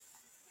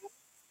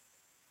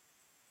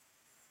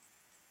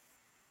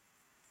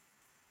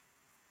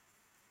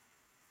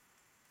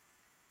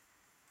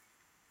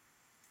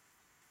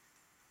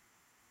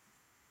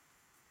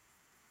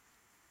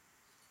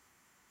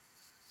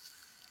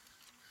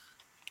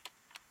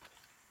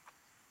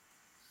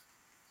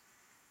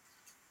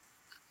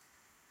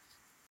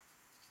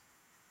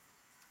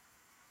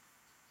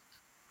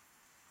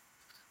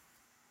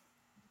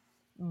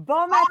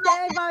Bon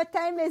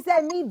matin, mes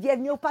amis.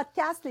 Bienvenue au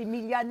podcast Les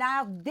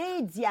millionnaires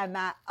des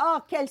diamants. Oh,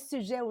 quel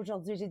sujet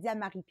aujourd'hui. J'ai dit à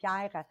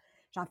Marie-Pierre,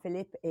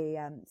 Jean-Philippe et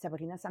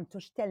Sabrina, ça me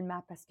touche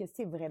tellement parce que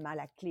c'est vraiment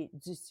la clé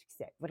du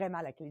succès.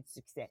 Vraiment la clé du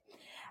succès.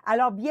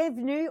 Alors,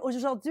 bienvenue.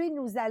 Aujourd'hui,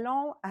 nous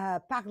allons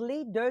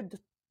parler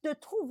de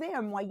trouver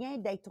un moyen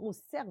d'être au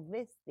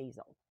service des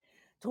autres.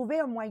 Trouver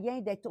un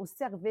moyen d'être au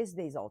service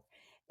des autres.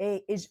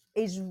 Et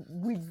je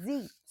vous le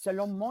dis,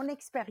 selon mon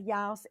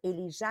expérience et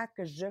les gens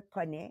que je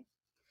connais,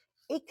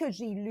 et que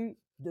j'ai lu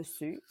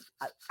dessus,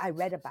 I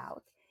read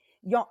about,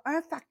 ils ont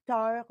un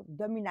facteur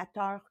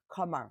dominateur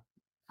commun.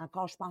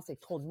 Encore, je pense que c'est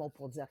trop de mots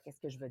pour dire qu'est-ce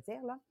que je veux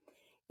dire, là.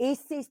 Et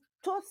c'est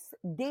tous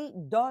des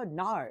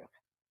donneurs.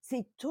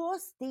 C'est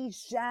tous des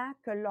gens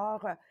que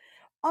leur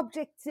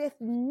objectif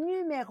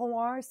numéro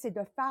un, c'est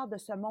de faire de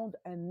ce monde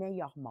un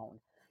meilleur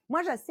monde.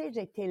 Moi, je sais,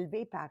 j'ai été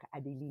élevée par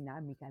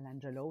Adelina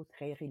Michelangelo,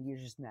 très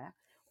religieusement.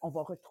 On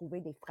va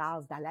retrouver des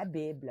phrases dans la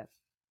Bible.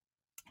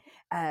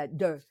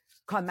 De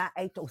comment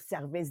être au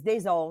service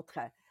des autres.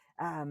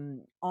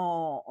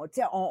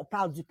 On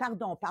parle du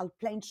pardon, on parle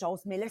plein de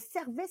choses, mais le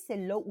service, c'est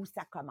là où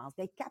ça commence.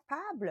 D'être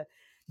capable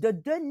de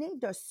donner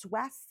de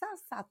soi sans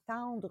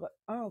s'attendre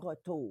un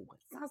retour,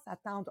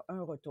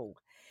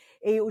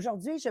 Et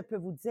aujourd'hui, je peux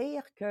vous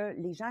dire que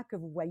les gens que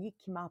vous voyez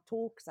qui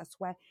m'entourent, que ce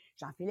soit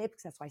Jean-Philippe,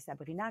 que ce soit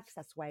Sabrina, que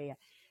ce soit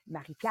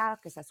Marie-Pierre,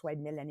 que ce soit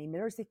Mélanie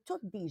Miller, c'est tous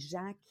des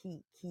gens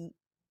qui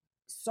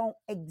sont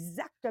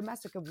exactement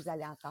ce que vous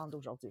allez entendre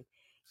aujourd'hui.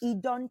 Ils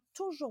donnent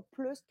toujours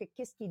plus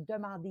que ce qui est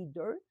demandé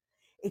d'eux.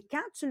 Et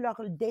quand tu leur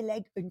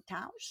délègues une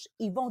tâche,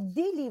 ils vont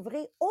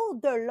délivrer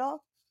au-delà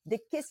de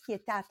ce qui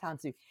était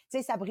attendu. Tu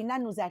sais, Sabrina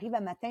nous arrive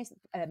un matin,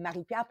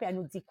 Marie-Pierre, puis elle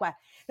nous dit quoi?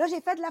 Là,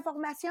 j'ai fait de la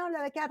formation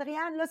là, avec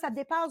Adrienne, là, ça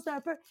dépasse d'un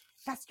peu.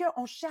 Parce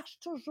qu'on cherche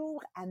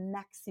toujours à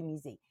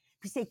maximiser.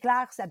 Puis c'est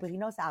clair,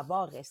 Sabrina, ça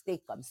va rester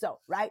comme ça,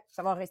 right?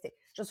 Ça va rester.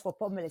 Juste, faut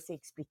pas me laisser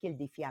expliquer le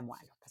défi à moi,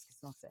 là, parce que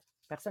sinon,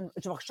 personne,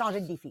 je vais changer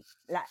de défi.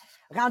 Là,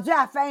 rendu à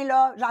la fin,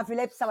 là,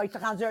 Jean-Philippe, ça va être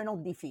rendu un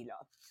autre défi,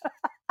 là.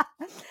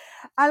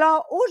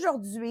 Alors,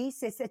 aujourd'hui,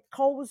 c'est cette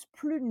cause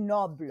plus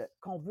noble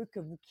qu'on veut que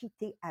vous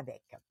quittez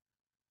avec.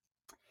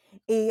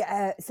 Et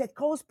cette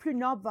cause plus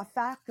noble va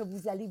faire que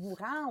vous allez vous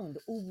rendre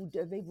où vous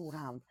devez vous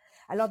rendre.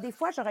 Alors, des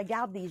fois, je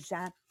regarde des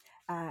gens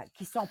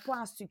qui sont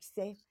pas en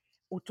succès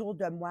autour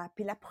de moi.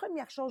 Puis la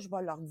première chose, je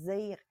vais leur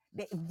dire,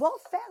 bien, va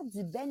faire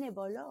du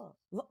bénévolat.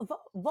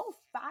 Va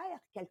faire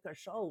quelque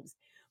chose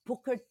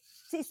pour que,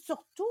 c'est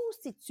surtout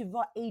si tu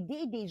vas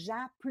aider des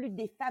gens plus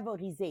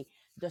défavorisés.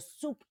 De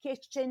soup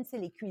kitchen, c'est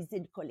les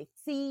cuisines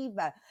collectives,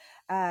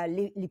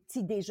 les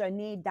petits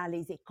déjeuners dans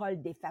les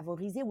écoles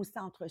défavorisées au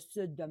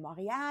centre-sud de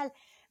Montréal.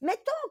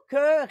 Mettons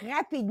que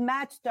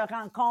rapidement, tu te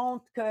rends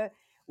compte que,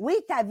 oui,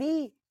 ta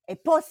vie est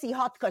pas si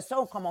hot que ça,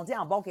 comme on dit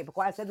en bon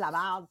québécois, c'est de la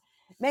merde.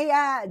 Mais il y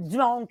a du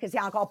monde que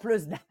c'est encore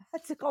plus de...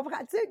 Tu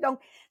comprends-tu? Donc,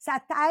 ça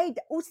t'aide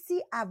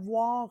aussi à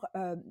avoir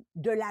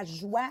de la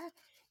joie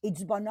et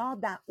du bonheur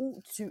dans où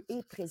tu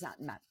es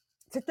présentement.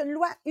 C'est une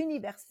loi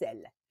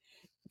universelle.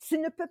 Tu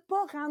ne peux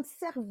pas rendre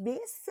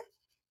service.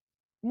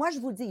 Moi, je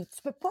vous dis,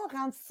 tu ne peux pas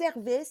rendre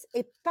service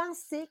et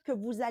penser que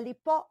vous n'allez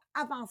pas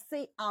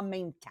avancer en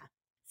même temps.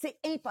 C'est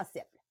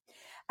impossible.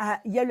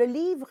 Il y a le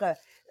livre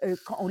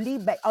qu'on lit,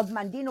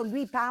 Odmandino,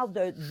 lui, il parle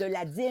de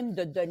la dîme,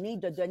 de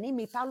donner,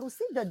 mais il parle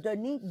aussi de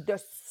donner de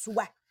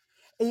soi.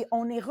 Et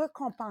on est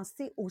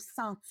récompensé au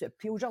centuple.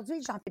 Puis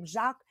aujourd'hui, Jean-Philippe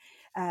Jacques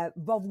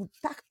va vous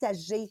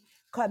partager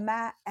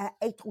comment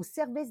être au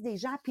service des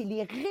gens, puis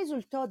les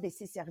résultats de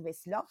ces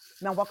services-là.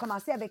 Mais on va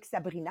commencer avec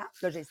Sabrina.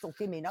 Là, j'ai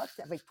sauté mes notes.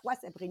 C'est avec toi,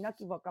 Sabrina,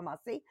 qui va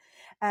commencer.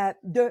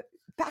 De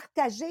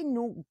partager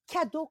nos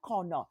cadeaux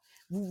qu'on a.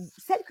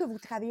 Celles que vous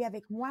travaillez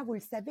avec moi, vous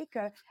le savez que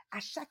à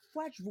chaque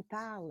fois que je vous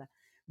parle,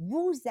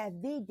 vous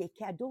avez des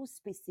cadeaux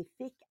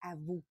spécifiques à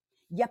vous.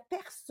 Il n'y a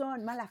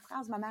personne, moi, la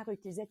phrase que ma mère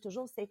utilisait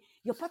toujours, c'est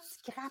 « il n'y a pas de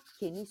scrap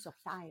qui est né sur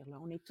Terre, là.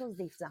 On est tous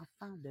des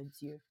enfants de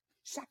Dieu. »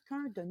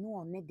 Chacun de nous,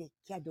 on a des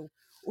cadeaux.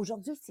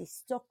 Aujourd'hui, c'est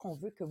ça qu'on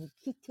veut que vous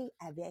quittez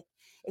avec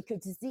et que vous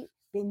disiez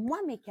 « bien, moi,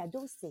 mes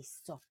cadeaux, c'est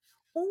ça.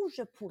 Où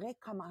je pourrais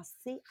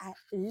commencer à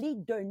les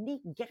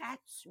donner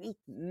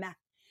gratuitement. »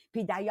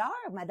 Puis d'ailleurs,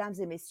 mesdames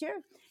et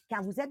messieurs,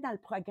 quand vous êtes dans le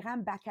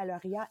programme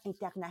baccalauréat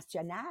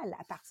international,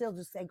 à partir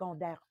du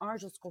secondaire 1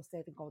 jusqu'au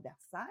secondaire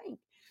 5,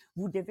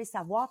 vous devez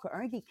savoir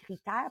qu'un des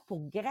critères pour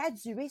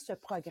graduer ce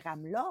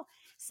programme-là,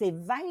 c'est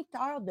 20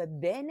 heures de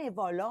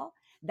bénévolat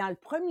dans le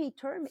premier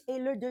terme et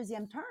le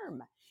deuxième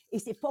terme. Et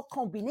c'est pas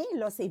combiné,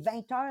 là, c'est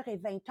 20 heures et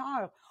 20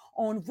 heures.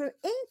 On veut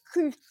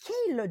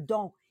inculquer le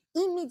don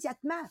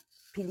immédiatement.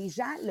 Puis les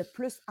gens le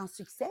plus en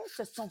succès,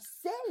 ce sont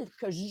celles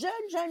que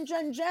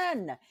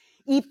jeunes,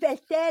 ils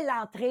pétaient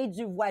l'entrée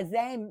du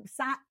voisin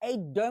sans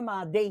être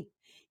demandés.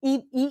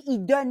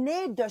 Ils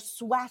donnaient de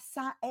soi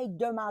sans être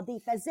demandés.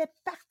 Ils faisaient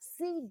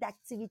partie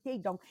d'activités.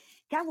 Donc,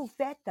 quand vous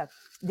faites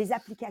des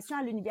applications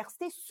à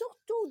l'université,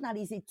 surtout dans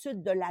les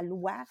études de la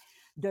loi,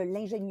 de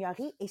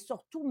l'ingénierie et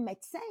surtout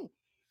médecin,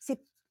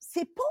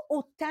 c'est pas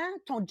autant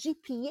ton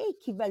GPA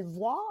qu'ils veulent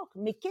voir,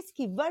 mais qu'est-ce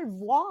qu'ils veulent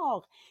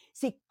voir?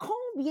 C'est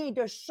combien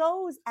de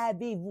choses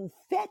avez-vous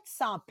faites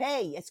sans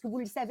paye? Est-ce que vous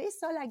le savez,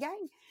 ça, la gang?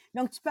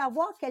 Donc, tu peux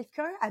avoir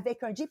quelqu'un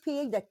avec un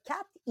GPA de 4,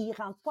 il ne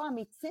rentre pas en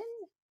médecine,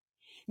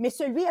 mais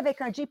celui avec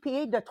un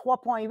GPA de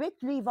 3,8,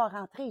 lui, il va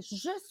rentrer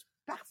juste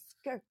parce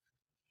que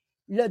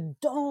le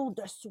don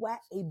de soi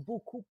est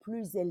beaucoup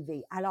plus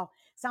élevé. Alors,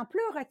 sans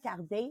plus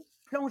retarder,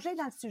 plongez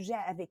dans le sujet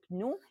avec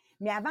nous.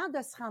 Mais avant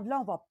de se rendre là,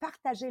 on va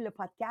partager le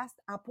podcast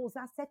en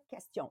posant cette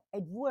question.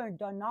 Êtes-vous un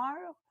donneur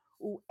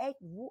ou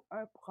êtes-vous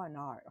un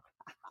preneur?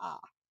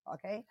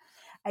 OK?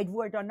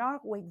 Êtes-vous un donneur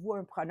ou êtes-vous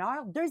un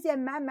preneur?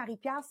 Deuxièmement,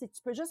 Marie-Pierre, si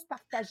tu peux juste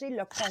partager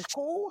le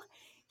concours,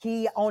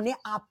 on est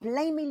en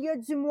plein milieu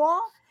du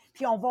mois,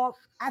 puis on va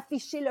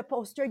afficher le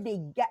poster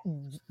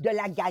de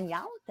la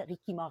gagnante,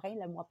 Ricky Morin,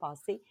 le mois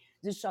passé,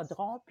 du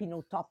chaudron, puis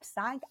nos top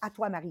 5. À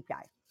toi,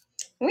 Marie-Pierre.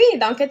 Oui,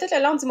 donc tout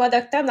le long du mois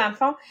d'octobre, dans le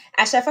fond,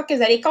 à chaque fois que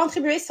vous allez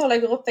contribuer sur le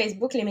groupe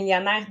Facebook Les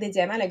Millionnaires des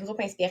Diamants, le groupe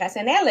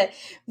inspirationnel,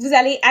 vous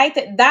allez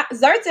être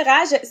dans un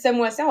tirage. Ce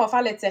mois-ci, on va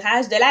faire le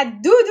tirage de la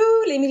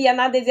doudou, Les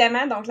Millionnaires des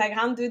Diamants, donc la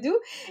grande doudou.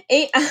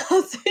 Et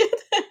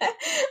ensuite,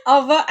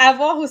 on va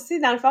avoir aussi,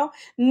 dans le fond,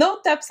 nos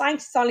top 5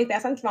 qui sont les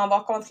personnes qui vont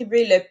avoir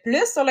contribué le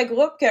plus sur le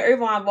groupe, qu'eux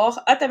vont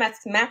avoir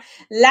automatiquement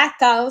la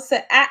tasse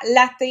à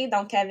latte,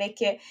 donc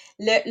avec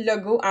le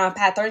logo en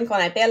pattern qu'on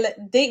appelle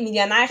des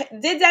Millionnaires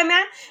des Diamants.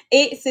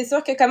 Et c'est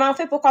sûr que comment on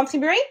fait pour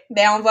contribuer?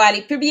 On va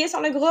aller publier sur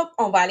le groupe,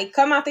 on va aller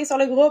commenter sur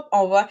le groupe,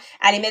 on va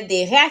aller mettre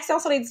des réactions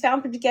sur les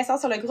différentes publications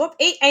sur le groupe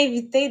et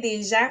inviter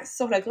des gens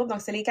sur le groupe.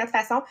 Donc, c'est les 4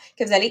 façons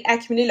que vous allez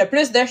accumuler le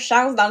plus de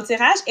chances dans le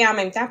tirage et en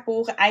même temps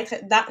pour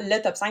être dans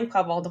le top 5 pour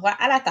avoir droit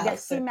à la tasse.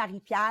 Merci,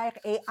 Marie-Pierre.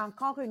 Et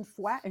encore une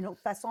fois, une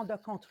autre façon de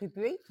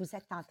contribuer, vous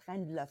êtes en train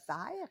de le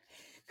faire,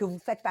 que vous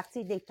faites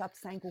partie des top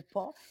 5 ou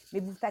pas,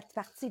 mais vous faites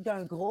partie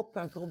d'un groupe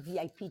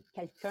VIP de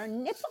quelqu'un,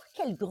 n'importe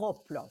quel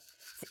groupe, là.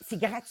 C'est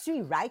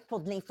gratuit, right?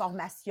 Pour de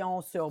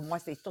l'information sur, moi,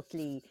 c'est tous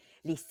les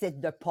sites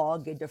de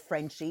Pog et de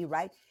Frenchie,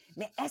 right?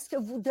 Mais est-ce que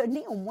vous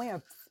donnez au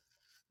moins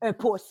un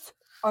pouce,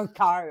 un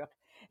cœur,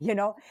 you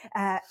know?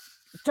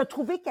 Tu as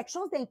trouvé quelque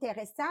chose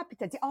d'intéressant, puis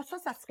tu as dit, oh,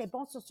 ça serait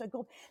bon sur ce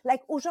groupe.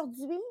 Like,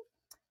 aujourd'hui,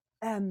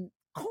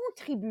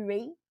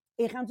 contribuer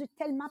est rendu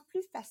tellement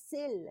plus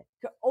facile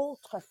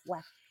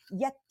qu'autrefois. Il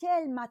y a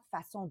tellement de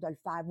façons de le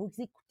faire. Vous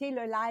écoutez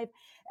le live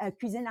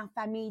Cuisine en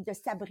famille de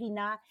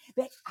Sabrina,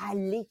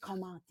 allez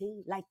commenter.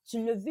 Like,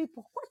 tu l'as vu,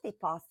 pourquoi t'es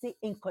passé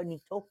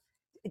incognito?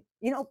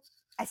 You know,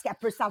 est-ce qu'elle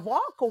peut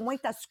savoir qu'au moins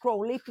tu as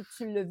scrollé puis que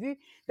tu l'as vu?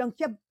 Donc,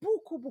 il y a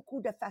beaucoup,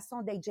 beaucoup de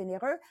façons d'être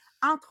généreux.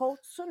 Entre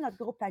autres, sur notre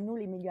groupe à nous,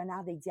 les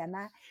Millionnaires des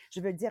Diamants,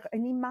 je veux dire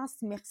un immense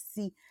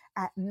merci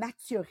à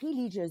Mathieu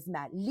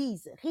religieusement,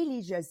 Lise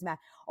religieusement.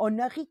 On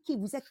a Ricky,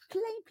 vous êtes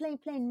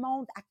plein de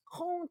monde à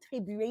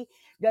contribuer.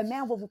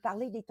 Demain, on va vous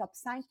parler des top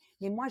 5,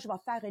 mais moi, je vais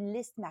faire une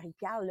liste,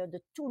 Marie-Pierre, là,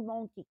 de tout le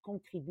monde qui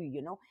contribue,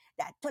 you know?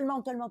 Tout le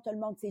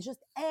monde. C'est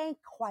juste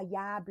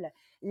incroyable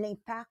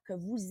l'impact que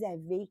vous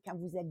avez quand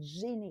vous êtes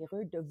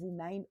généreux de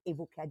vous-même et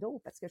vos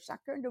cadeaux, parce que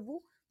chacun de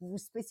vous, vous vous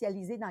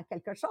spécialisez dans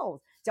quelque chose.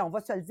 T'sais, on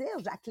va se le dire,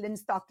 Jacqueline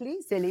Stockley,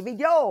 c'est les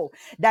vidéos.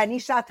 Danny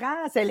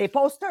Chatran, c'est les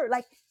posters.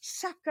 Like,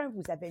 chacun,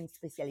 vous avez une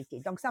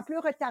spécialité. Donc, sans plus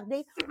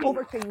retarder,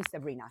 over to you,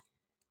 Sabrina.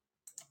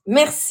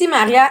 Merci,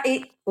 Maria.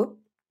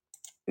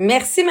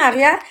 Merci,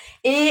 Maria.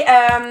 Et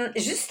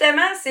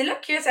justement, c'est là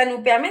que ça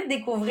nous permet de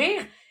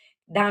découvrir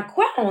dans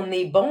quoi on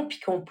est bon puis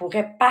qu'on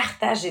pourrait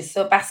partager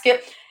ça. Parce que,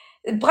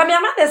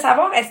 premièrement, de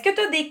savoir, est-ce que tu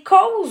as des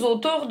causes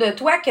autour de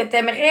toi que tu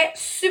aimerais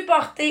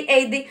supporter,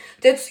 aider?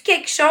 As-tu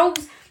quelque chose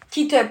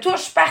qui te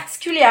touche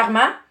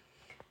particulièrement,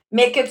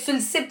 mais que tu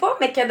le sais pas,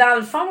 mais que dans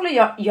le fond,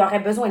 là, il y aurait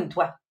besoin de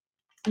toi?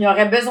 Il y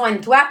aurait besoin de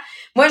toi.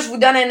 Moi, je vous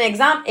donne un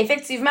exemple.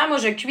 Effectivement, moi,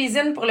 je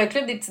cuisine pour le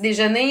club des petits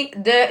déjeuners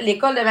de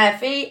l'école de ma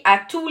fille à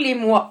tous les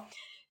mois.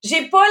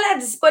 J'ai pas la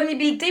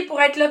disponibilité pour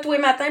être là tous les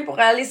matins pour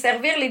aller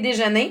servir les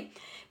déjeuners,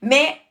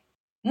 mais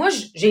moi,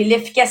 j'ai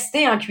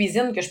l'efficacité en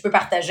cuisine que je peux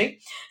partager.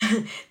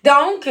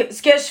 Donc,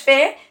 ce que je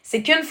fais,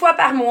 c'est qu'une fois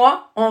par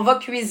mois, on va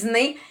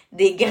cuisiner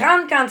des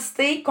grandes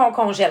quantités qu'on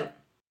congèle.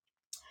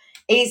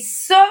 Et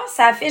ça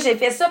j'ai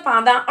fait ça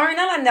pendant 1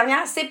 an l'année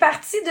dernière. C'est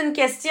parti d'une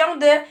question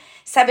de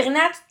Sabrina,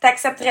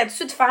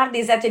 t'accepterais-tu de faire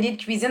des ateliers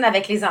de cuisine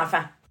avec les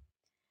enfants?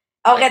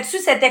 Aurais-tu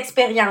cette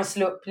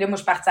expérience-là? Puis là, moi,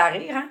 je suis partie à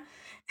rire, hein?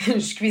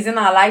 Je cuisine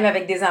en live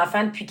avec des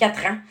enfants depuis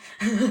 4 ans.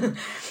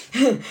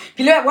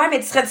 Puis là, ouais, mais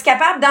tu serais-tu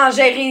capable d'en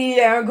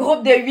gérer un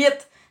groupe de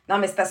 8? Non,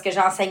 mais c'est parce que j'ai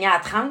enseigné à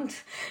 30.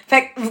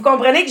 Fait que vous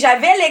comprenez que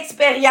j'avais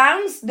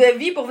l'expérience de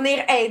vie pour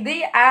venir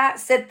aider à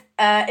cet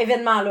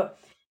événement-là.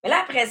 Mais là,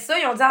 après ça,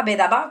 ils ont dit,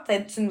 d'abord,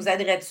 tu nous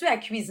aiderais-tu à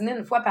cuisiner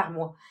 1 fois par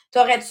mois?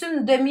 T'aurais-tu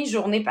une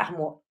demi-journée par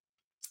mois?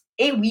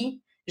 Et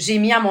oui, j'ai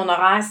mis à mon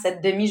horaire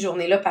cette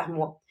demi-journée-là par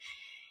mois.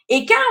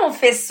 Et quand on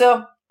fait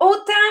ça,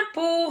 autant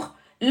pour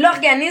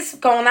l'organisme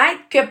qu'on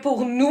aide que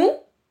pour nous,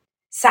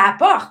 ça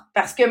apporte.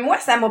 Parce que moi,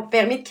 ça m'a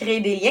permis de créer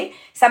des liens.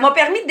 Ça m'a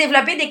permis de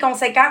développer des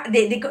conséquences,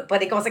 pas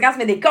des conséquences,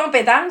 mais des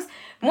compétences.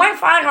 Moi,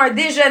 faire un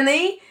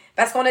déjeuner,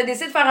 parce qu'on a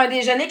décidé de faire un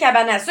déjeuner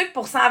cabane à sucre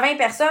pour 120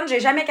 personnes. J'ai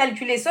jamais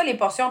calculé ça, les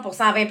portions pour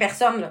 120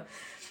 personnes, là.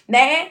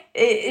 Mais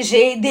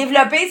j'ai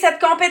développé cette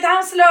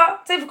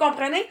compétence-là. Tu sais, vous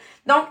comprenez?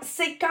 Donc,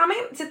 c'est quand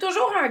même, c'est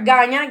toujours un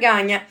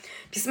gagnant-gagnant.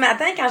 Puis ce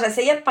matin, quand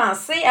j'essayais de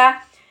penser à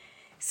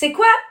c'est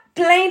quoi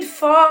plein de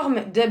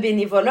formes de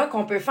bénévolat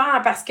qu'on peut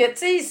faire, parce que,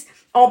 tu sais,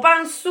 on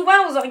pense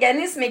souvent aux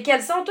organismes, mais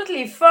quelles sont toutes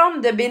les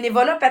formes de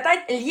bénévolat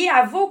peut-être liées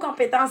à vos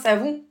compétences à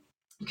vous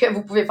que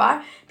vous pouvez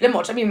faire? Puis là,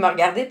 mon chum, il me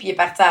regardait, puis il est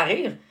parti à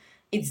rire.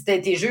 Il dit, t'as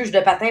été juge de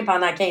patin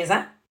pendant 15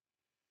 ans?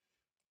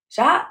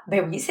 Genre,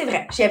 ben oui, c'est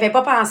vrai. J'y avais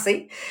pas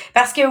pensé.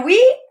 Parce que oui,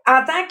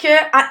 en tant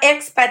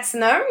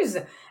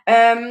qu'ex-patineuse,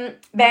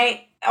 ben,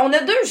 on a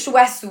deux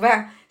choix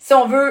souvent. Si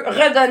on veut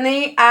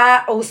redonner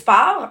au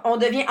sport, on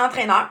devient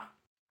entraîneur.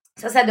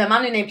 Ça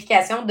demande une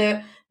implication de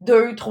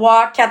 2,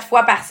 3, 4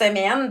 fois par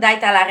semaine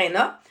d'être à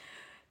l'aréna.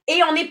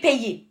 Et on est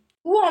payé.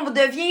 Ou on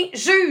devient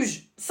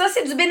juge. Ça,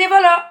 c'est du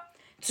bénévolat.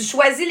 Tu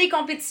choisis les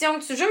compétitions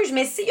que tu juges,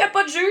 mais s'il n'y a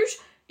pas de juge,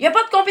 il n'y a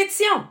pas de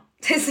compétition.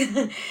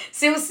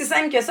 C'est aussi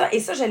simple que ça. Et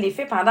ça, je l'ai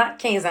fait pendant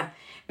 15 ans.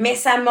 Mais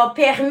ça m'a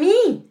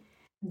permis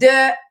de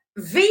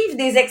vivre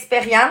des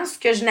expériences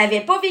que je n'avais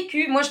pas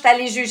vécues. Moi, j'étais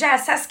allée juger à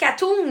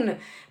Saskatoon.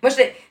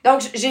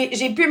 Donc,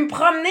 j'ai pu me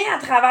promener à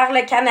travers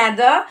le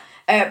Canada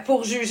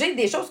pour juger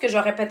des choses que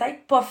j'aurais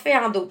peut-être pas fait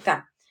en d'autres temps.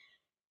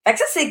 Fait que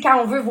ça, c'est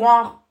quand on veut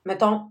voir,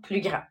 mettons,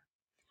 plus grand.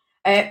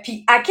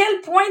 Puis à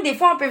quel point, des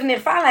fois, on peut venir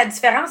faire la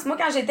différence. Moi,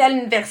 quand j'étais à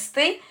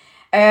l'université,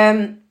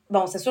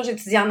 bon, c'est sûr,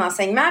 j'étudiais en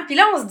enseignement. Puis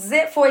là, on se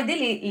disait, faut aider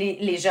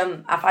les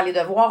jeunes à faire les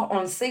devoirs. On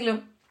le sait, là.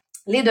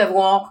 Les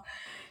devoirs,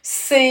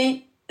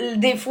 c'est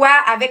des fois,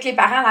 avec les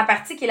parents, la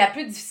partie qui est la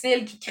plus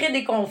difficile, qui crée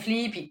des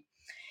conflits. Puis...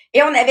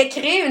 Et on avait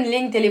créé une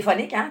ligne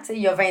téléphonique. Hein? Il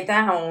y a 20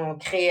 ans, on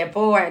créait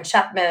pas un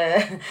chat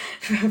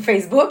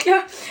Facebook.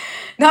 Là.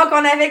 Donc,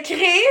 on avait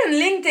créé une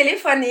ligne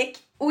téléphonique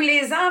où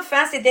les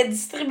enfants s'étaient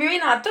distribués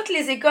dans toutes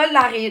les écoles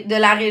de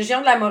la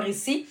région de la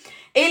Mauricie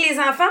et les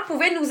enfants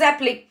pouvaient nous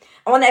appeler.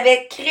 On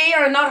avait créé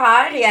un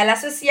horaire et à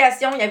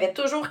l'association, il y avait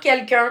toujours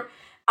quelqu'un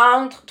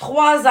entre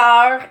 3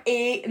 heures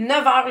et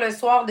 9 heures le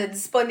soir de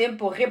disponible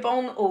pour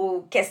répondre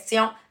aux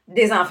questions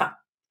des enfants.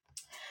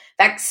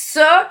 Fait que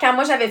ça, quand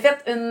moi j'avais fait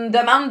une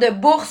demande de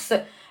bourse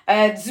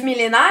du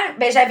millénaire,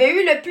 ben j'avais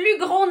eu le plus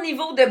gros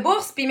niveau de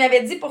bourse, puis il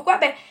m'avait dit pourquoi?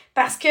 Ben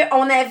parce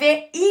qu'on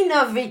avait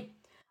innové.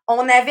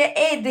 On avait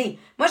aidé.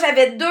 Moi,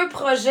 j'avais 2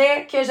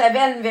 projets que j'avais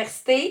à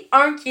l'université.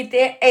 Un qui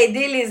était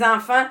aider les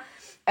enfants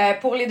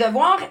pour les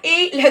devoirs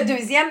et le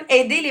deuxième,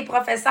 aider les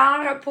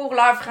professeurs pour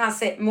leur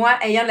français. Moi,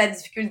 ayant de la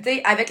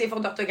difficulté avec les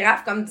fautes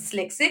d'orthographe comme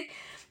dyslexique,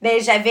 ben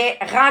j'avais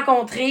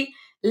rencontré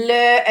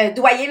le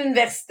doyen de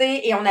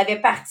l'université et on avait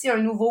parti un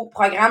nouveau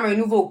programme, un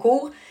nouveau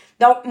cours.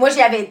 Donc, moi,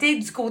 j'y avais été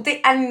du côté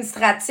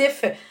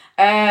administratif,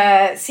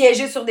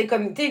 siéger sur des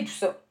comités et tout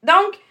ça.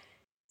 Donc,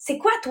 c'est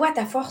quoi, toi,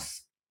 ta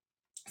force?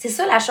 C'est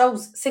ça la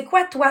chose. C'est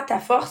quoi, toi, ta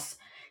force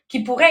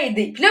qui pourrait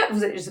aider? Puis là,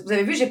 vous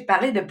avez vu, j'ai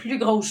parlé de plus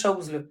grosses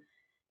choses, là.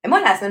 Mais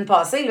moi, la semaine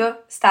passée, là,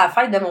 c'était à la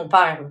fête de mon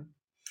père, là.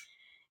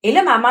 Et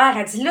là, ma mère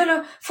a dit,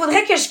 là,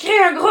 faudrait que je crée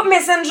un groupe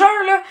Messenger,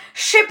 là.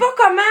 Je sais pas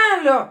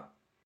comment, là.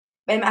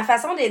 Ben, ma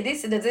façon d'aider,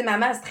 c'est de dire,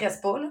 maman, stresse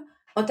pas, là.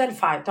 On va te le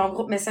faire. Ton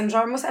groupe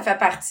Messenger, moi, ça fait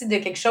partie de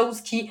quelque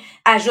chose qui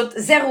ajoute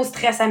 0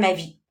 stress à ma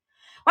vie.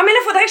 Ouais, mais là,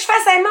 faudrait que je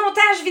fasse un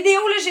montage vidéo,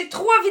 là. J'ai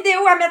 3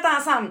 vidéos à mettre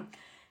ensemble.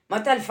 Moi,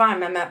 te le faire,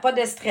 maman. Pas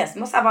de stress.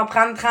 Moi, ça va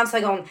prendre 30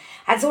 secondes.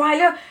 Elle dit, ouais,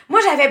 là, moi,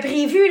 j'avais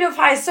prévu, là,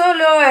 faire ça,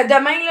 là,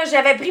 demain, là,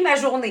 j'avais pris ma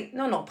journée.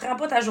 Non, prends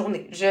pas ta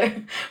journée. Je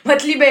vais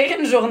te libérer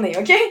une journée,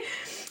 OK?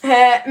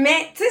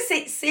 Mais, tu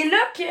sais, c'est là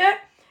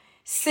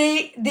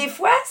que des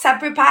fois, ça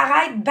peut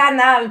paraître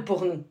banal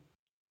pour nous.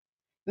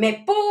 Mais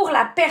pour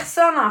la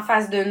personne en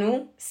face de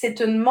nous,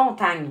 c'est une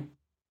montagne.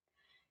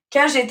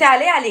 Quand j'étais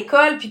allée à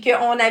l'école puis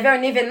qu'on avait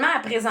un événement à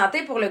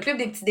présenter pour le club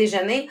des petits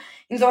déjeuners,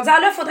 ils nous ont dit, ah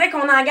là, il faudrait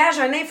qu'on engage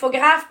un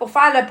infographe pour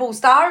faire le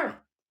poster.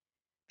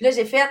 Puis là,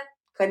 j'ai fait,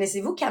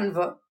 connaissez-vous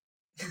Canva?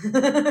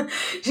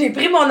 J'ai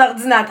pris mon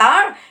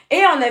ordinateur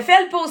et on a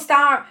fait le poster.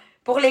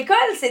 Pour l'école,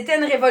 c'était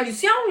une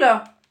révolution,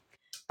 là.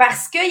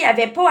 Parce qu'il n'y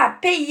avait pas à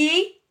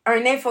payer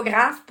un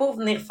infographe pour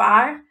venir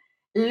faire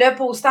le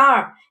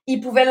poster. Ils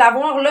pouvaient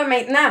l'avoir là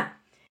maintenant.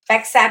 Fait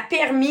que ça a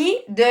permis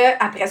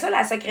après ça,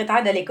 la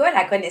secrétaire de l'école,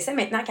 elle connaissait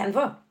maintenant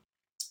Canva.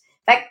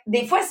 Fait que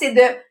des fois, c'est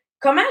de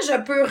comment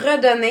je peux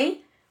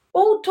redonner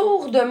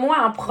autour de moi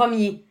en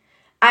premier,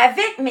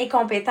 avec mes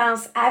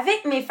compétences,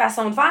 avec mes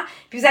façons de faire.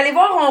 Puis vous allez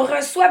voir, on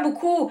reçoit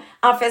beaucoup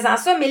en faisant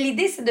ça, mais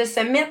l'idée, c'est de se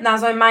mettre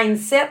dans un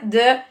mindset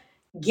de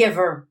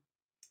giver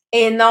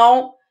et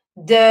non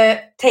de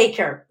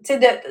taker. Tu sais,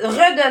 de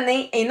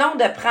redonner et non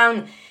de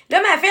prendre.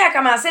 Là, ma fille a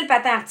commencé le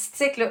patin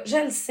artistique, là. Je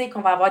le sais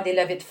qu'on va avoir des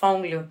levées de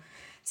fonds, là.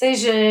 Tu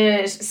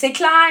sais, c'est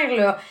clair,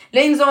 là.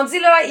 Là, ils nous ont dit,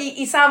 là,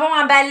 ils s'en vont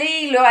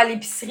emballer, là, à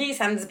l'épicerie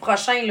samedi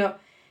prochain, là.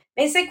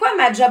 Mais c'est quoi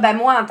ma job à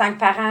moi en tant que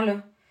parent, là?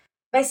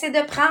 Ben, c'est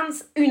de prendre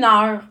 1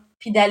 heure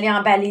puis d'aller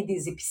emballer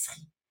des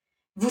épiceries.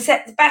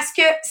 Parce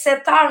que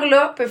cette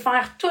heure-là peut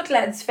faire toute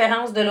la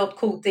différence de l'autre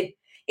côté.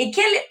 Et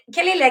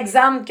quel est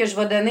l'exemple que je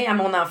vais donner à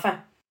mon enfant?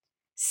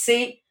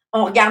 C'est,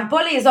 on regarde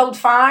pas les autres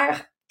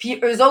faire, puis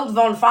eux autres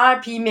vont le faire,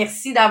 puis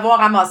merci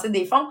d'avoir amassé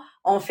des fonds.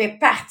 On fait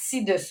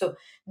partie de ça.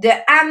 de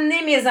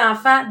amener mes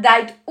enfants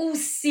d'être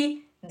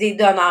aussi des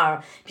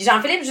donneurs. Puis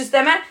Jean-Philippe,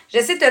 justement,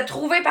 j'essaie de te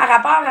trouver par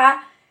rapport à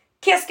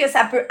qu'est-ce que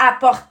ça peut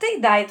apporter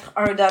d'être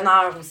un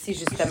donneur aussi,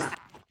 justement.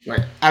 Oui,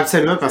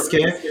 absolument, parce que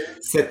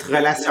cette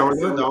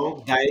relation-là,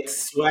 donc, d'être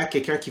soit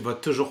quelqu'un qui va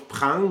toujours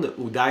prendre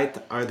ou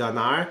d'être un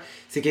donneur,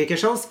 c'est quelque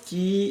chose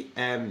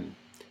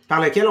par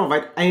lequel on va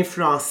être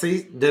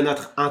influencé de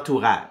notre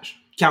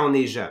entourage quand on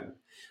est jeune.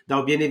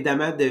 Donc, bien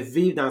évidemment, de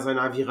vivre dans un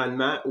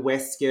environnement où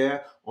est-ce que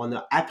on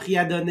a appris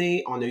à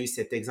donner, on a eu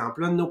cet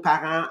exemple-là de nos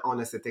parents, on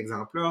a cet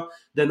exemple-là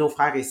de nos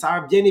frères et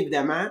sœurs, bien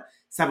évidemment,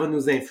 ça va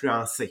nous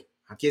influencer.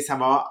 OK, ça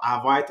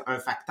va être un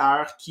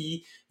facteur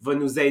qui va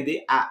nous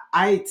aider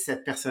à être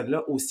cette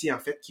personne-là aussi, en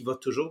fait, qui va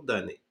toujours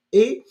donner.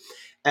 Et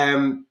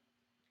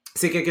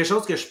c'est quelque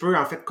chose que je peux,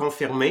 en fait,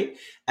 confirmer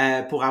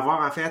pour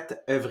avoir, en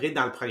fait, œuvré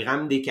dans le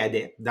programme des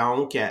cadets.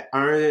 Donc,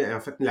 en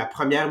fait, la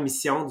première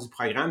mission du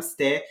programme,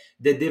 c'était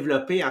de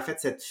développer, en fait,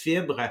 cette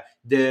fibre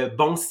de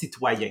bons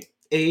citoyens.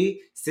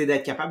 Et c'est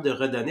d'être capable de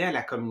redonner à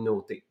la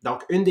communauté.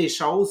 Donc, une des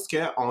choses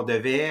qu'on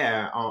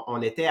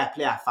on était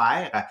appelé à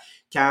faire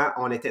quand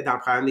on était dans le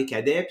programme des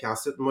cadets, puis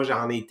ensuite, moi,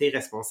 j'en ai été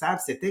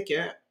responsable, c'était que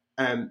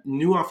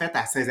nous, en fait,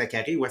 à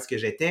Saint-Zacharie, où est-ce que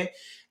j'étais,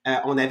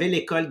 on avait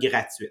l'école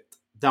gratuite.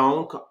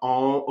 Donc,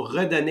 on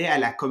redonnait à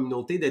la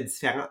communauté de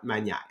différentes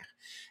manières.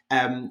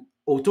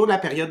 Autour de la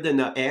période de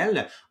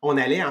Noël, on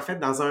allait en fait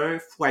dans un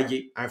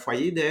foyer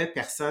de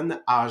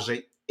personnes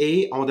âgées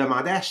et on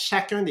demandait à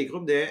chacun des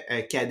groupes de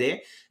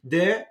cadets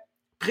de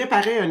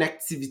préparer une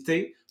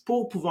activité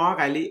pour pouvoir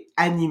aller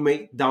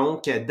animer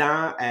donc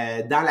dans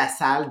la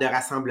salle de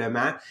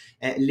rassemblement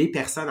les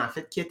personnes en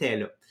fait qui étaient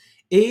là.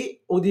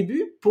 Et au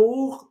début,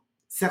 pour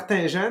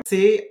certains jeunes,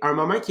 c'est un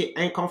moment qui est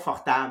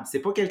inconfortable. C'est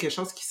pas quelque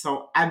chose qu'ils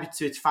sont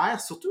habitués de faire,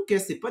 surtout que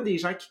c'est pas des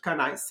gens qui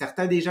connaissent.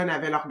 Certains des jeunes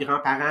avaient leurs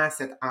grands-parents à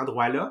cet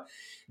endroit-là.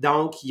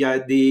 Donc, il y a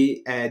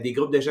des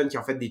groupes de jeunes qui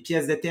ont fait des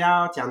pièces de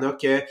théâtre. Il y en a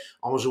qui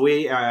ont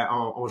joué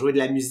de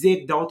la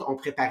musique. D'autres ont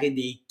préparé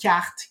des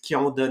cartes qui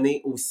ont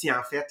donné aussi,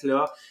 en fait,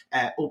 là,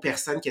 aux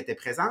personnes qui étaient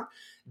présentes.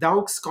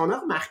 Donc, ce qu'on a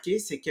remarqué,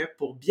 c'est que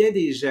pour bien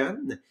des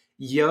jeunes,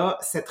 il y a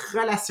cette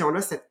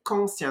relation-là, cette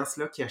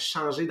conscience-là qui a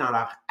changé dans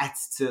leur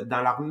attitude,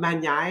 dans leur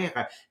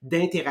manière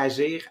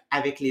d'interagir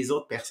avec les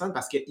autres personnes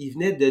parce qu'ils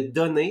venaient de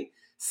donner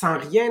sans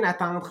rien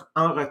attendre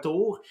en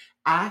retour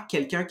à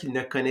quelqu'un qu'ils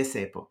ne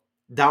connaissaient pas.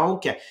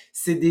 Donc,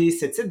 c'est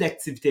ce type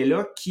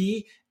d'activité-là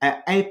qui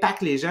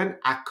impacte les jeunes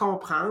à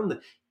comprendre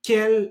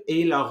quel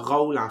est leur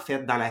rôle, en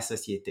fait, dans la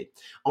société.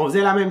 On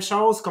faisait la même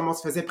chose, comme on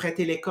se faisait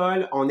prêter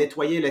l'école, on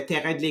nettoyait le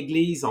terrain de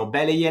l'église, on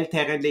balayait le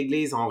terrain de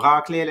l'église, on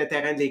raclait le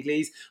terrain de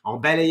l'église, on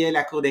balayait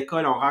la cour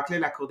d'école, on raclait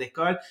la cour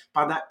d'école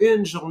pendant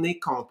une journée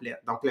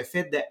complète. Donc, le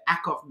fait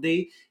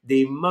d'accorder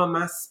des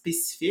moments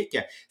spécifiques,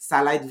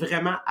 ça l'aide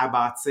vraiment à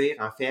bâtir,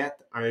 en fait,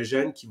 un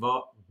jeune qui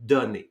va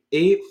donner.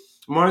 Et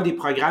moi, un des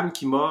programmes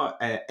qui m'a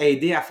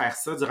aidé à faire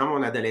ça durant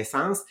mon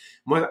adolescence,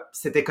 moi,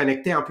 c'était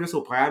connecté en plus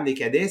au programme des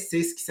cadets,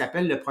 c'est ce qui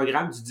s'appelle le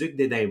programme du Duc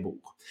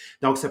d'Édimbourg.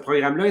 Donc, ce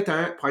programme-là est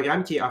un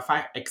programme qui est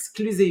offert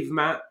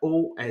exclusivement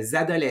aux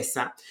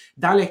adolescents,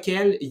 dans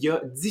lequel il y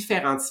a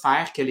différentes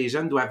sphères que les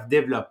jeunes doivent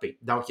développer.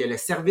 Donc, il y a le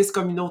service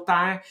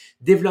communautaire,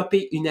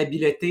 développer une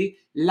habileté,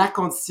 la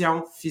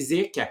condition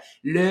physique,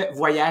 le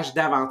voyage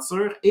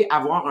d'aventure et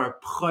avoir un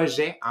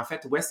projet, en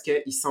fait, où est-ce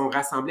qu'ils sont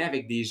rassemblés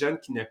avec des jeunes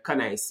qui ne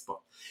connaissent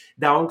pas.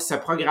 Donc, ce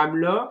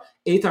programme-là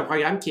est un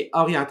programme qui est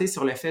orienté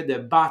sur le fait de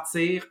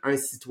bâtir un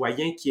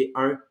citoyen qui est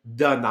un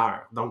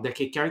donneur, donc de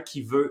quelqu'un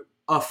qui veut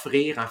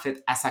offrir, en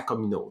fait, à sa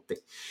communauté.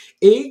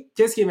 Et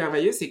qu'est-ce qui est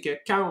merveilleux, c'est que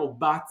quand on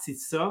bâtit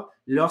ça,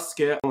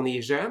 lorsque on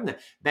est jeune,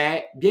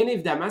 bien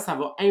évidemment, ça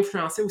va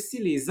influencer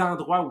aussi les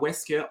endroits où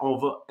est-ce qu'on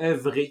va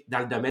œuvrer dans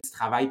le domaine du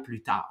travail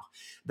plus tard.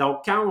 Donc,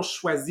 quand on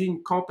choisit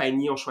une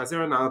compagnie, on choisit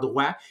un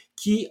endroit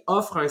qui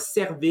offre un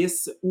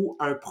service ou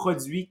un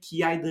produit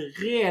qui aide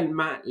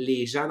réellement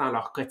les gens dans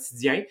leur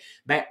quotidien,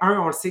 bien,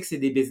 on le sait que c'est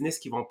des business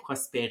qui vont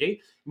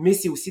prospérer, mais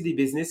c'est aussi des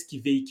business qui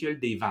véhiculent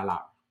des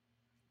valeurs.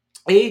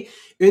 Et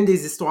une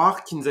des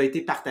histoires qui nous a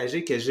été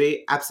partagée, que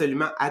j'ai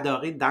absolument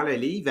adoré dans le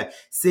livre,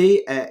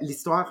 c'est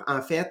l'histoire,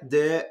 en fait,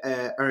 de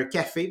un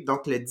café,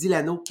 donc le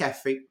Dilano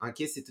Café.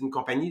 Ok, c'est une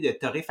compagnie de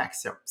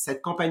torréfaction.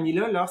 Cette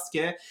compagnie-là,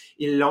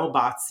 lorsqu'ils l'ont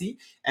bâtie,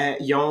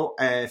 ils ont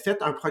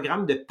fait un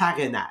programme de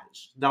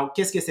parrainage. Donc,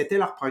 qu'est-ce que c'était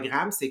leur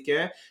programme? C'est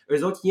que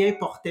eux autres, ils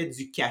importaient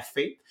du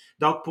café.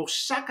 Donc, pour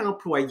chaque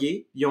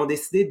employé, ils ont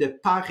décidé de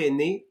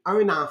parrainer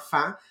un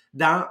enfant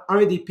dans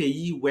un des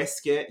pays où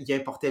est-ce qu'ils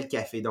importaient le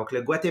café. Donc,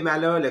 le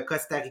Guatemala, le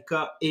Costa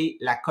Rica et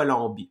la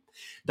Colombie.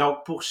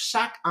 Donc, pour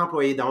chaque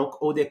employé,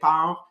 donc, au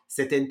départ,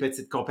 c'était une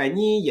petite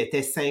compagnie, il y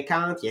était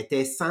 50, il y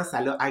était 100, ça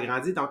l'a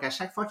agrandi. Donc, à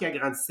chaque fois qu'il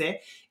agrandissait,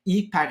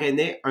 il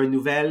parrainait un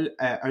nouvel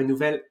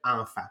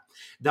enfant.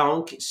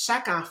 Donc,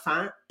 chaque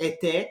enfant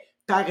était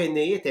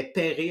parrainé, était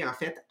pairé, en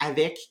fait,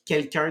 avec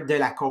quelqu'un de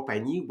la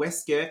compagnie, où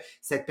est-ce que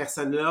cette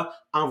personne-là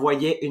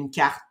envoyait une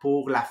carte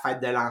pour la fête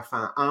de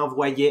l'enfant,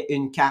 envoyait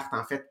une carte,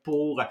 en fait,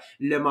 pour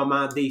le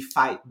moment des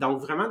fêtes.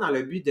 Donc, vraiment dans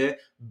le but de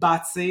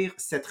bâtir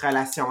cette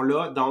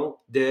relation-là, donc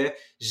de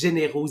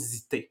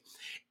générosité.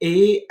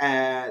 Et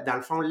dans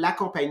le fond, la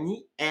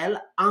compagnie,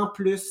 elle, en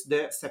plus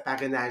de ce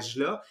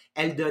parrainage-là,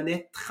 elle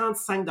donnait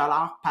 35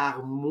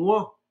 par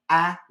mois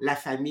à la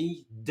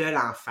famille de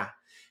l'enfant.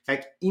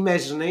 Fait que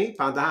imaginez,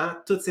 pendant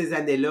toutes ces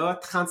années-là,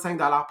 35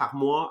 par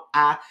mois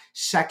à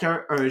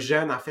chacun, un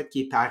jeune, en fait,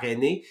 qui est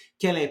parrainé,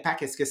 quel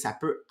impact est-ce que ça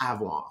peut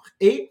avoir?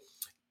 Et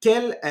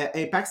quel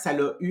impact ça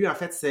a eu, en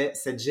fait,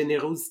 cette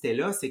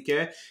générosité-là, c'est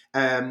que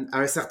à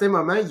un certain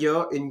moment, il y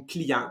a une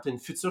cliente, une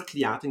future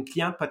cliente, une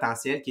cliente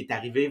potentielle qui est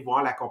arrivée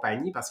voir la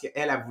compagnie parce qu'elle,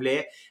 elle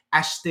voulait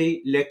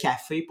acheter le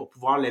café pour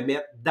pouvoir le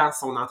mettre dans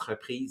son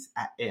entreprise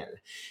à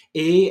elle.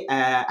 Et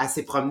elle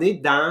s'est promenée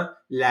dans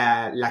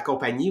la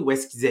compagnie où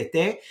est-ce qu'ils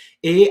étaient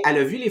et elle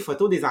a vu les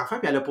photos des enfants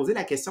puis elle a posé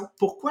la question,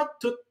 pourquoi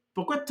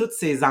tous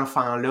ces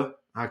enfants-là?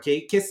 OK?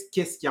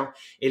 Qu'est-ce qu'ils ont?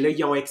 Et là,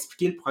 ils ont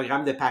expliqué le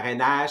programme de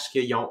parrainage,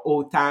 qu'ils ont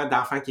autant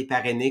d'enfants qui est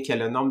parrainé que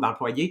le nombre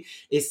d'employés.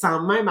 Et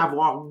sans même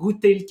avoir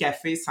goûté le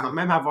café, sans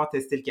même avoir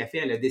testé le café,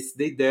 elle a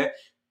décidé de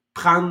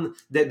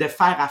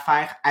faire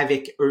affaire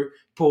avec eux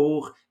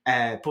pour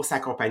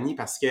sa compagnie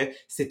parce que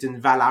c'est une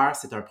valeur,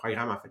 c'est un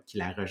programme, en fait, qui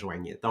la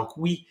rejoignait. Donc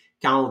oui,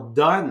 quand on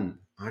donne,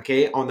 OK,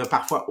 on n'a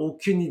parfois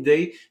aucune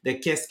idée de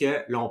qu'est-ce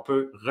que l'on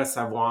peut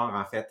recevoir,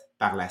 en fait,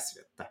 par la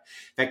suite.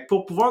 Fait que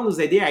pour pouvoir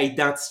nous aider à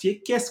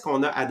identifier qu'est-ce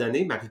qu'on a à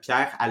donner,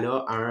 Marie-Pierre, elle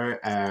a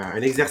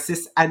un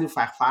exercice à nous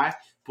faire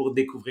pour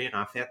découvrir,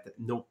 en fait,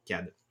 nos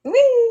cadeaux. Oui,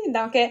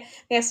 donc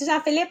merci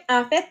Jean-Philippe.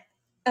 En fait,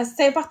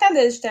 c'est important de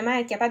justement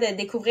être capable de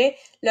découvrir,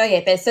 là, ils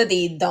appellent ça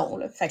des dons,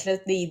 là. Fait que là,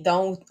 des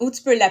dons, ou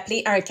tu peux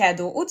l'appeler un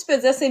cadeau, ou tu peux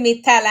dire c'est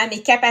mes talents,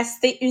 mes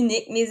capacités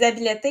uniques, mes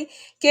habiletés,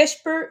 que je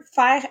peux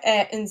faire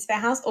une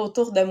différence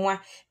autour de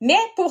moi. Mais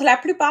pour la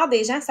plupart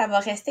des gens, ça va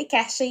rester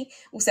caché,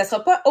 ou ça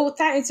sera pas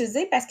autant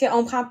utilisé parce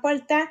qu'on prend pas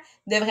le temps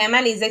de vraiment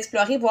les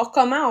explorer, voir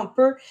comment on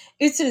peut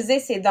utiliser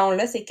ces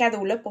dons-là, ces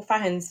cadeaux-là pour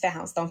faire une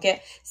différence. Donc,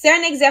 c'est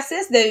un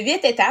exercice de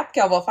 8 étapes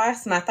qu'on va faire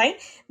ce matin,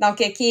 donc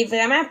qui est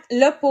vraiment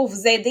là pour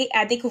vous aider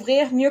à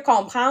découvrir, mieux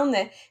comprendre,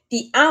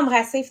 puis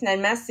embrasser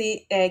finalement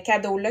ces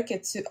cadeaux-là que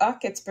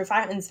tu peux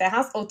faire une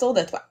différence autour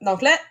de toi.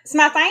 Donc là, ce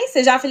matin,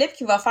 c'est Jean-Philippe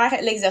qui va faire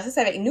l'exercice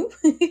avec nous.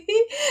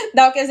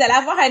 Donc, vous allez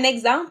avoir un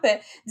exemple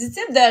du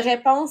type de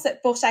réponse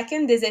pour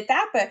chacune des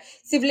étapes.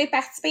 Si vous voulez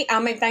participer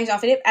en même temps que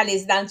Jean-Philippe,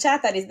 allez-y dans le chat,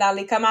 allez-y dans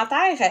les commentaires.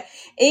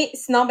 Et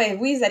sinon, ben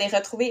oui, vous allez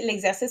retrouver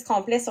l'exercice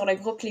complet sur le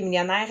groupe Les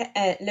Millionnaires,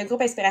 le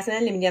groupe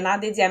inspirationnel Les Millionnaires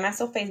des Diamants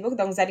sur Facebook.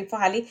 Donc, vous allez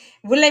pouvoir aller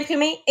vous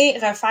l'imprimer et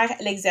refaire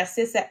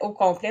l'exercice au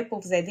complet pour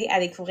vous aider à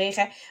découvrir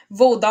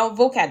vos dons,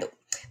 vos cadeaux.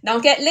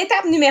 Donc,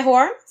 l'étape numéro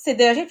 1, c'est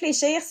de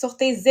réfléchir sur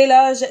tes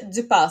éloges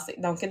du passé.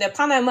 Donc, de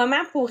prendre un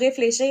moment pour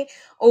réfléchir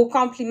aux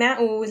compliments,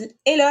 aux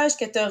éloges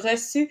que tu as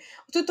reçus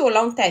tout au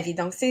long de ta vie.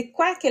 Donc, c'est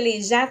quoi que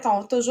les gens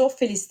t'ont toujours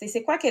félicité?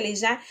 C'est quoi que les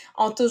gens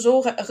ont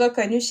toujours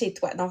reconnu chez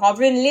toi? Donc, on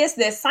veut une liste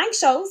de 5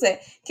 choses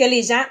que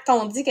les gens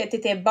t'ont dit que tu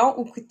étais bon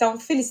ou qui t'ont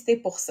félicité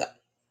pour ça.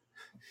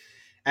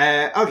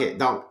 OK,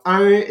 donc,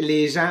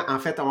 les gens, en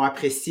fait, ont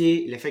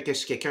apprécié le fait que je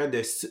suis quelqu'un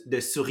de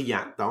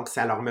souriant. Donc,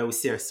 ça leur met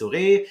aussi un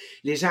sourire.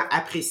 Les gens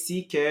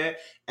apprécient que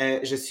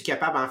je suis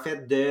capable, en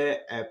fait, de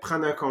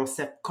prendre un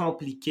concept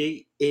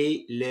compliqué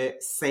et le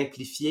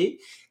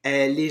simplifier.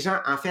 Les gens,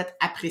 en fait,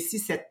 apprécient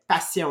cette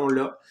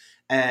passion-là.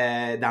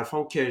 Dans le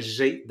fond, que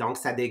j'ai. Donc,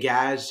 ça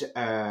dégage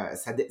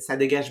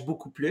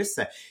beaucoup plus.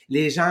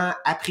 Les gens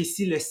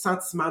apprécient le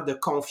sentiment de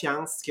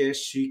confiance que je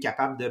suis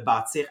capable de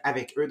bâtir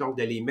avec eux, donc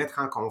de les mettre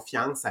en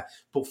confiance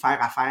pour faire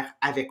affaire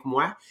avec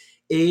moi.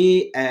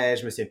 Et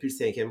je me souviens plus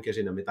le 5e que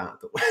j'ai nommé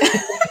tantôt.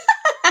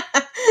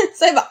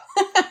 C'est bon.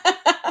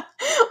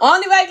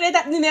 On y va avec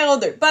l'étape numéro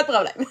 2. Pas de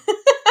problème.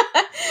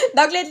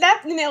 Donc,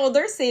 l'étape numéro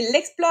 2, c'est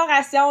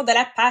l'exploration de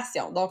la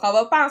passion. Donc, on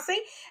va penser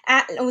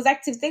aux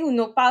activités ou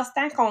nos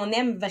passe-temps qu'on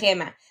aime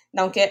vraiment.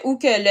 Donc, où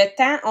que le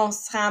temps, on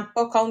se rend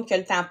pas compte que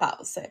le temps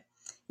passe.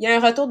 Il y a un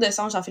retour de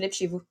son, Jean-Philippe,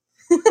 chez vous.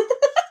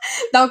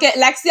 Donc,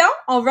 l'action,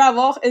 on veut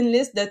avoir une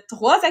liste de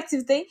 3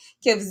 activités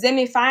que vous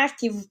aimez faire,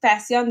 qui vous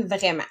passionnent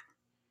vraiment.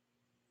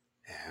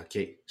 OK.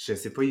 Je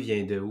sais pas, il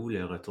vient de où,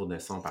 le retour de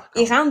son, par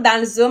contre? Il rentre dans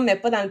le Zoom, mais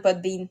pas dans le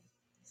Podbean.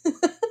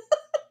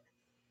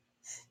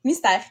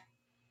 Mystère.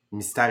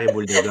 Mystère et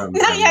boule de gomme.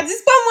 Maria dit,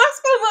 c'est pas moi.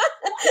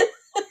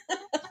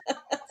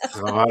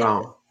 Oh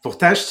non.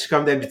 Pourtant, je suis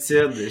comme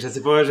d'habitude. Je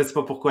sais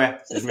pas pourquoi.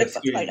 Je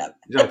m'excuse.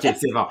 OK,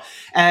 c'est bon.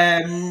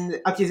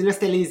 OK, là,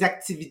 c'était les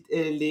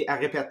activités.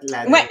 Répète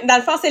la. Ouais, dans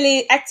le fond, c'est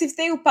les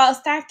activités ou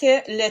passe-temps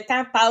que le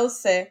temps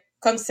passe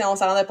comme si on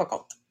s'en rendait pas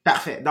compte.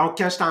 Parfait. Donc,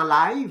 quand je suis en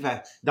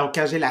live, donc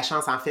quand j'ai la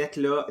chance, en fait,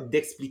 là,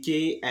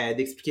 d'expliquer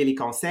les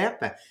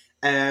concepts,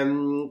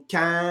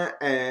 quand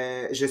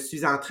je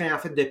suis en train, en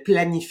fait, de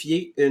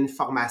planifier une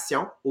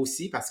formation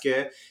aussi, parce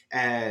que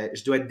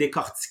je dois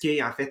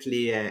décortiquer, en fait,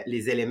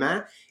 les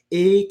éléments,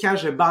 et quand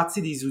je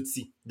bâtis des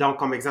outils. Donc,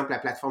 comme exemple, la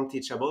plateforme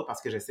Teachable,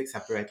 parce que je sais que ça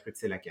peut être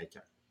utile à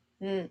quelqu'un.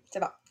 C'est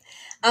bon.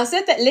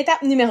 Ensuite,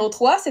 l'étape numéro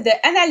 3, c'est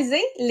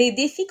d'analyser les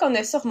défis qu'on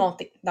a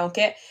surmontés. Donc,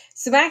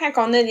 souvent,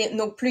 quand on a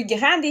nos plus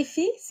grands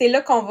défis, c'est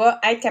là qu'on va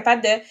être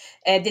capable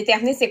de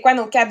déterminer c'est quoi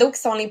nos cadeaux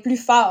qui sont les plus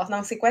forts.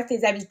 Donc, c'est quoi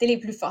tes habiletés les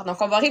plus fortes. Donc,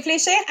 on va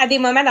réfléchir à des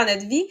moments dans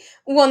notre vie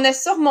où on a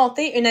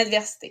surmonté une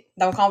adversité.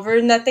 Donc, on veut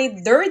noter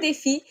 2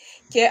 défis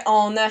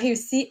qu'on a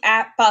réussi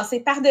à passer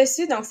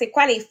par-dessus. Donc, c'est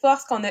quoi les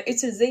forces qu'on a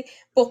utilisées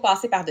pour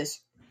passer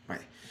par-dessus.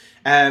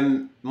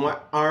 Moi,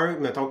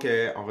 mettons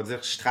que, on va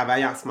dire, je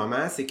travaille en ce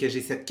moment, c'est que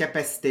j'ai cette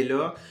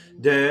capacité-là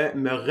de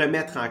me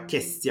remettre en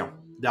question.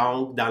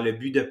 Donc, dans le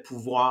but de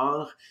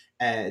pouvoir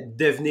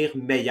devenir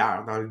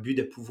meilleur, dans le but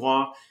de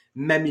pouvoir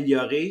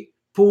m'améliorer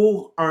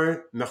pour,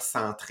 me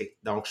recentrer.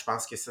 Donc, je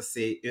pense que ça,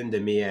 c'est une de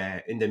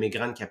mes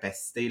grandes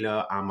capacités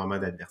là, en moment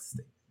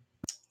d'adversité.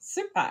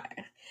 Super.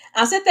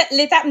 Ensuite,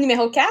 l'étape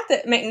numéro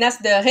 4, maintenant,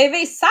 c'est de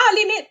rêver sans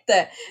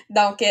limite.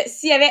 Donc,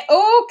 s'il y avait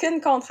aucune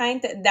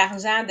contrainte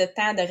d'argent, de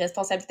temps, de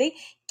responsabilité,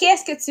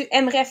 qu'est-ce que tu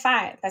aimerais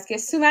faire? Parce que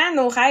souvent,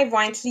 nos rêves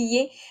vont être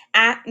liés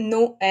à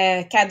nos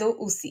cadeaux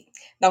aussi.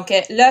 Donc,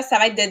 là, ça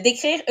va être de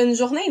décrire une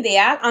journée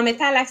idéale en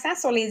mettant l'accent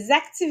sur les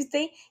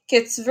activités que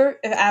tu veux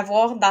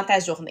avoir dans ta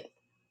journée.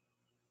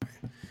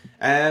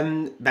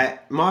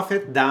 Moi, en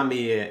fait,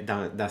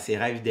 dans ces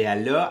rêves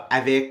idéaux-là,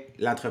 avec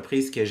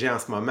l'entreprise que j'ai en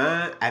ce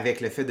moment,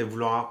 avec le fait de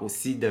vouloir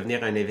aussi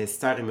devenir un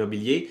investisseur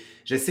immobilier,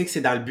 je sais que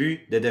c'est dans le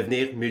but de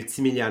devenir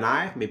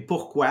multimillionnaire, mais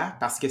pourquoi?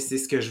 Parce que c'est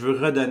ce que je veux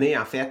redonner,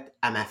 en fait,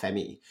 à ma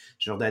famille.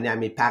 Je veux redonner à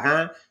mes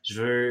parents,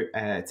 je veux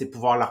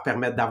pouvoir leur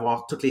permettre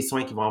d'avoir tous les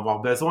soins qu'ils vont avoir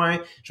besoin,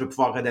 je veux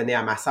pouvoir redonner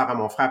à ma soeur, à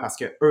mon frère, parce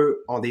que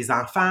eux ont des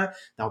enfants,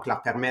 donc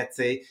leur permettre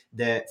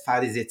de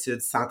faire des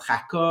études sans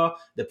tracas,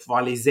 de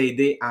pouvoir les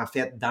aider, en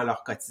fait, dans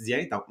leur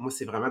quotidien. Donc, moi,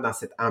 c'est vraiment dans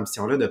cette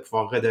ambition-là de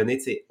pouvoir redonner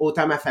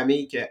autant à ma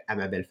famille qu'à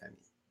ma belle famille.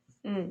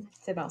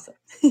 C'est bon ça.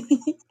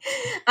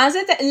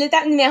 Ensuite,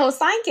 l'étape numéro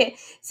 5,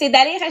 c'est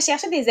d'aller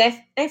rechercher des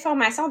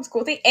informations du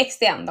côté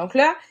externe. Donc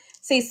là,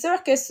 c'est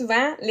sûr que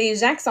souvent, les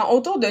gens qui sont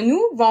autour de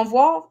nous vont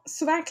voir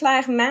souvent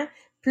clairement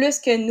plus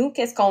que nous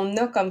qu'est-ce qu'on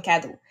a comme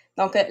cadeau.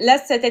 Donc là,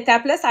 cette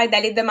étape-là, ça va être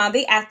d'aller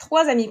demander à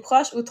 3 amis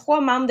proches ou 3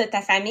 membres de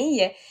ta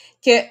famille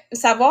que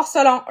savoir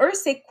selon eux,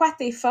 c'est quoi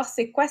tes forces,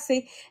 c'est quoi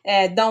ces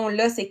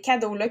dons-là, ces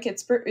cadeaux-là que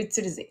tu peux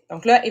utiliser.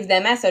 Donc là,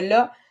 évidemment,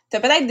 ceux-là, tu as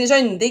peut-être déjà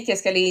une idée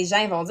qu'est-ce que les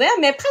gens vont dire,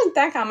 mais prends le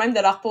temps quand même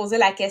de leur poser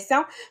la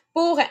question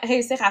pour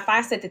réussir à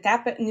faire cette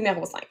étape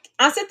numéro 5.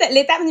 Ensuite,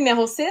 l'étape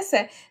numéro 6,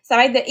 ça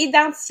va être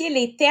d'identifier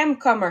les thèmes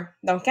communs.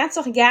 Donc, quand tu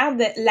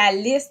regardes la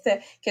liste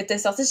que tu as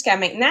sortie jusqu'à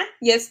maintenant,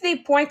 y a-t-il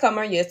des points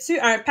communs? Y a-t-il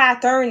un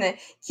pattern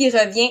qui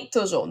revient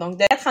toujours? Donc,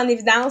 de mettre en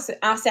évidence,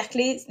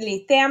 encercler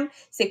les thèmes,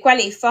 c'est quoi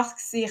les forces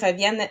qui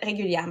reviennent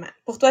régulièrement?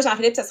 Pour toi,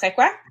 Jean-Philippe, ce serait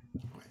quoi?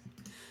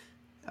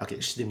 OK,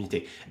 je suis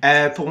démité.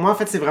 Pour moi, en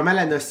fait, c'est vraiment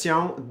la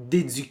notion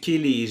d'éduquer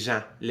les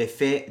gens, le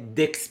fait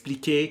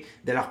d'expliquer,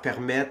 de leur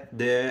permettre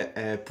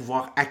de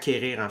pouvoir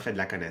acquérir, en fait, de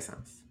la connaissance.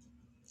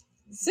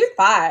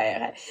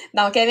 Super!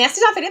 Donc,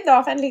 merci Jean-Philippe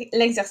d'avoir fait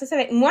l'exercice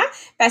avec moi,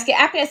 parce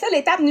qu'après ça,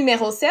 l'étape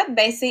numéro 7,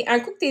 ben c'est un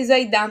coup que tu les as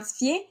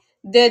identifiés,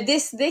 de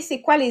décider c'est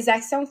quoi les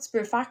actions que tu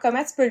peux faire,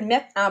 comment tu peux le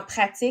mettre en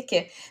pratique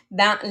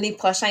dans les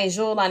prochains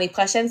jours, dans les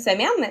prochaines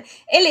semaines.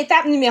 Et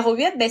l'étape numéro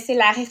 8, ben c'est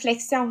la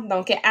réflexion.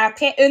 Donc,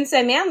 après une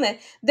semaine,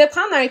 de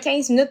prendre un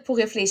 15 minutes pour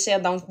réfléchir.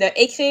 Donc, de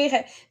écrire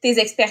tes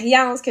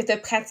expériences que tu as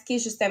pratiquées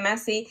justement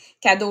ces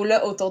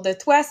cadeaux-là autour de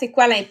toi. C'est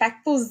quoi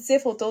l'impact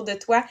positif autour de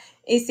toi?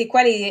 Et c'est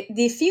quoi les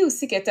défis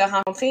aussi que tu as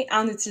rencontrés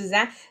en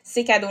utilisant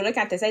ces cadeaux-là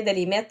quand tu essaies de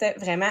les mettre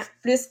vraiment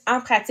plus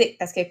en pratique.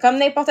 Parce que comme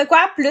n'importe quoi,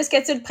 plus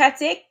que tu le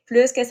pratiques,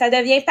 plus que ça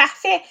devient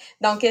parfait.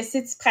 Donc,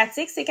 si tu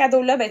pratiques ces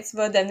cadeaux-là, ben tu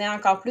vas devenir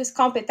encore plus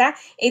compétent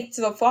et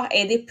tu vas pouvoir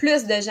aider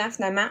plus de gens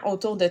finalement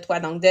autour de toi.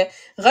 Donc, de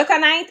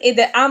reconnaître et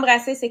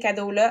d'embrasser ces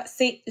cadeaux-là,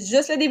 c'est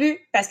juste le début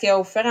parce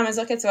qu'au fur et à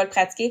mesure que tu vas le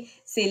pratiquer,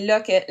 c'est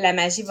là que la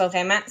magie va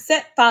vraiment se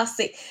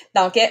passer.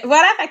 Donc,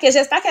 voilà, fait que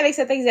j'espère qu'avec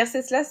cet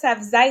exercice-là, ça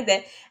vous aide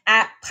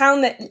à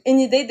prendre une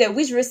idée de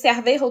oui, je veux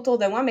servir autour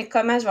de moi, mais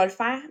comment je vais le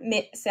faire?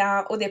 Mais c'est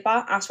au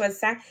départ en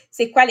choisissant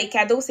c'est quoi les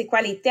cadeaux, c'est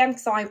quoi les thèmes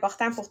qui sont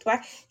importants pour toi,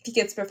 puis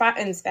que tu peux faire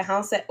une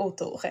différence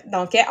autour.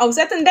 Donc, on vous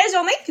souhaite une belle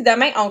journée, puis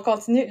demain, on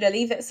continue le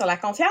livre sur la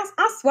confiance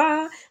en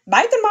soi.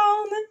 Bye tout le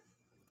monde!